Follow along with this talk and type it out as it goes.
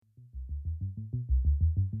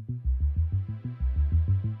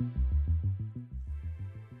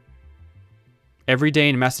Every day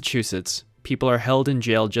in Massachusetts, people are held in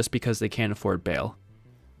jail just because they can't afford bail.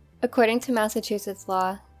 According to Massachusetts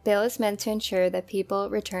law, bail is meant to ensure that people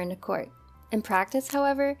return to court. In practice,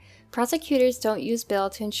 however, prosecutors don't use bail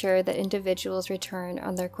to ensure that individuals return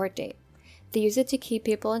on their court date. They use it to keep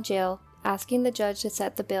people in jail, asking the judge to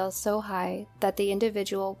set the bail so high that the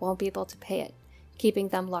individual won't be able to pay it, keeping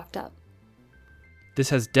them locked up. This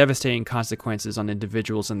has devastating consequences on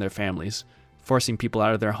individuals and their families, forcing people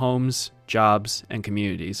out of their homes, jobs, and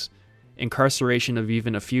communities. Incarceration of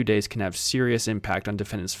even a few days can have serious impact on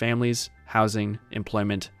defendants' families, housing,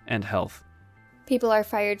 employment, and health. People are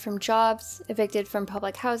fired from jobs, evicted from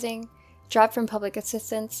public housing, dropped from public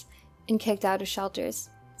assistance, and kicked out of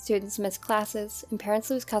shelters. Students miss classes, and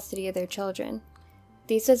parents lose custody of their children.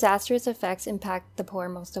 These disastrous effects impact the poor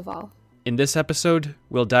most of all. In this episode,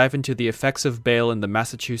 we'll dive into the effects of bail in the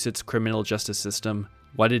Massachusetts criminal justice system,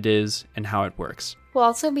 what it is, and how it works. We'll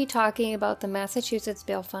also be talking about the Massachusetts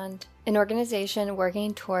Bail Fund, an organization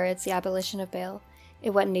working towards the abolition of bail,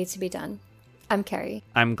 and what needs to be done. I'm Carrie.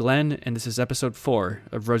 I'm Glenn, and this is episode 4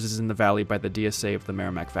 of Roses in the Valley by the DSA of the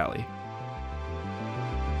Merrimack Valley.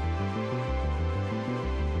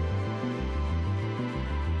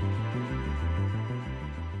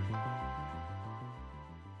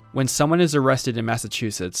 When someone is arrested in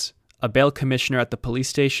Massachusetts, a bail commissioner at the police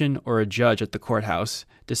station or a judge at the courthouse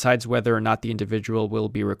decides whether or not the individual will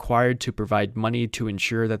be required to provide money to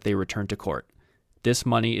ensure that they return to court. This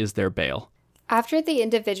money is their bail. After the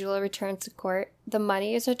individual returns to court, the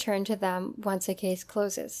money is returned to them once a case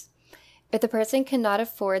closes. If the person cannot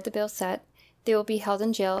afford the bail set, they will be held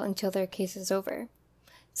in jail until their case is over.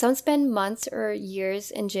 Some spend months or years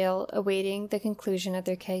in jail awaiting the conclusion of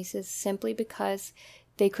their cases simply because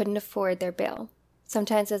they couldn't afford their bail,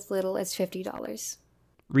 sometimes as little as $50.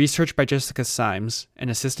 Research by Jessica Symes, an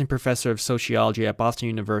assistant professor of sociology at Boston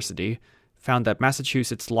University, found that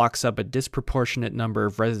Massachusetts locks up a disproportionate number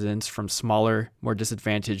of residents from smaller, more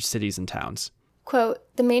disadvantaged cities and towns.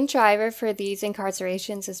 Quote, "The main driver for these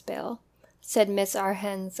incarcerations is bail," said Ms.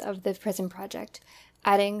 Arhens of the Prison Project,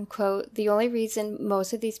 adding, quote, "The only reason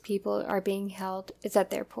most of these people are being held is that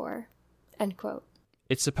they're poor," end quote.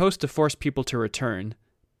 It's supposed to force people to return,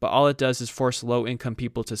 but all it does is force low-income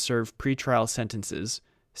people to serve pretrial sentences,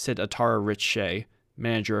 said Atara Rich Shea,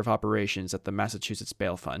 manager of operations at the Massachusetts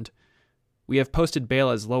Bail Fund. "We have posted bail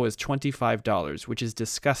as low as $25, which is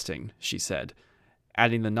disgusting," she said.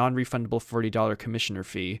 Adding the non-refundable $40 commissioner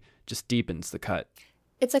fee just deepens the cut.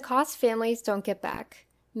 "It's a cost families don't get back,"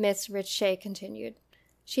 Ms. Rich Shea continued.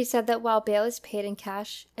 She said that while bail is paid in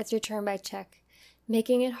cash, it's returned by check,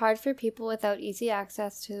 making it hard for people without easy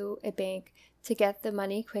access to a bank to get the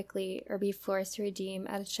money quickly or be forced to redeem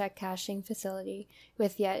at a check cashing facility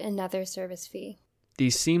with yet another service fee.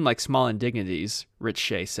 These seem like small indignities, Rich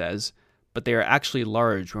Shea says, but they are actually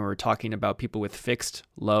large when we're talking about people with fixed,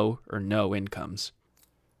 low, or no incomes.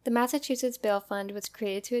 The Massachusetts Bail Fund was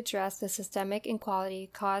created to address the systemic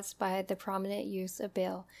inequality caused by the prominent use of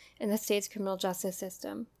bail in the state's criminal justice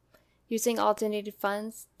system. Using alternative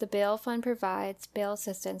funds, the Bail Fund provides bail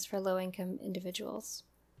assistance for low-income individuals.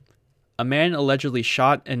 A man allegedly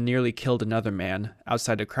shot and nearly killed another man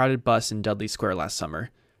outside a crowded bus in Dudley Square last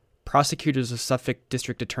summer. Prosecutors of Suffolk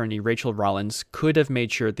District Attorney Rachel Rollins could have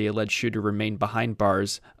made sure the alleged shooter remained behind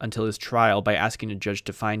bars until his trial by asking a judge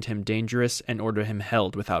to find him dangerous and order him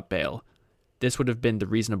held without bail. This would have been the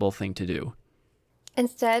reasonable thing to do.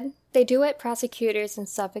 Instead, they do what prosecutors in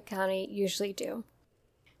Suffolk County usually do.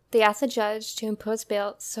 They ask the judge to impose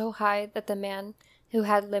bail so high that the man, who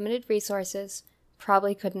had limited resources,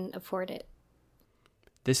 probably couldn't afford it.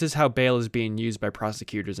 This is how bail is being used by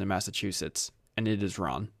prosecutors in Massachusetts, and it is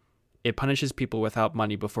wrong. It punishes people without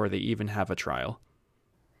money before they even have a trial.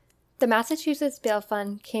 The Massachusetts Bail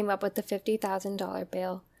Fund came up with the $50,000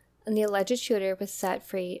 bail, and the alleged shooter was set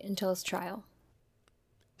free until his trial.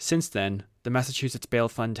 Since then, the Massachusetts Bail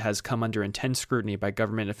Fund has come under intense scrutiny by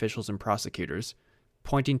government officials and prosecutors,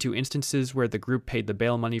 pointing to instances where the group paid the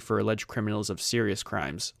bail money for alleged criminals of serious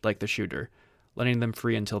crimes, like the shooter, letting them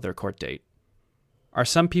free until their court date. Are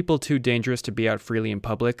some people too dangerous to be out freely in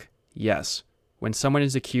public? Yes. When someone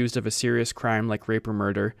is accused of a serious crime like rape or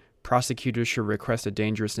murder, prosecutors should request a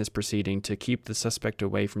dangerousness proceeding to keep the suspect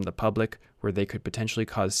away from the public where they could potentially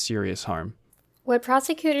cause serious harm. What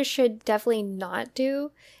prosecutors should definitely not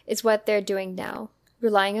do is what they're doing now,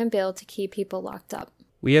 relying on bail to keep people locked up.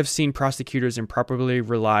 We have seen prosecutors improperly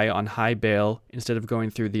rely on high bail instead of going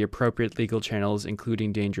through the appropriate legal channels,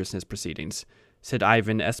 including dangerousness proceedings, said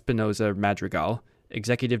Ivan Espinoza Madrigal,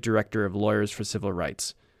 Executive Director of Lawyers for Civil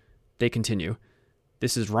Rights. They continue,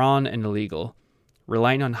 "This is wrong and illegal.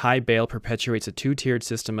 Relying on high bail perpetuates a two-tiered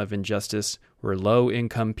system of injustice where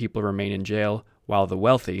low-income people remain in jail while the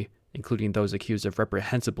wealthy, including those accused of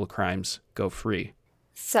reprehensible crimes, go free.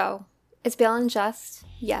 So, is bail unjust?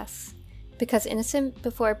 Yes, because innocent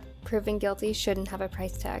before proven guilty shouldn't have a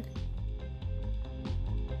price tag.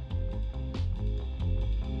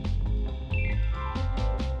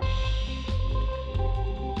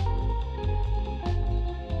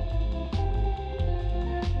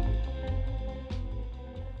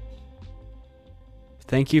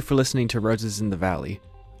 Thank you for listening to Roses in the Valley.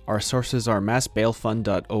 Our sources are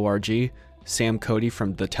massbailfund.org, Sam Cody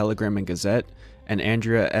from The Telegram and Gazette, and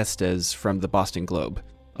Andrea Estes from The Boston Globe.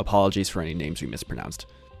 Apologies for any names we mispronounced.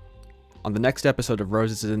 On the next episode of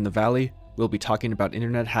Roses in the Valley, we'll be talking about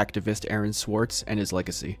internet hacktivist Aaron Swartz and his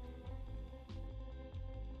legacy.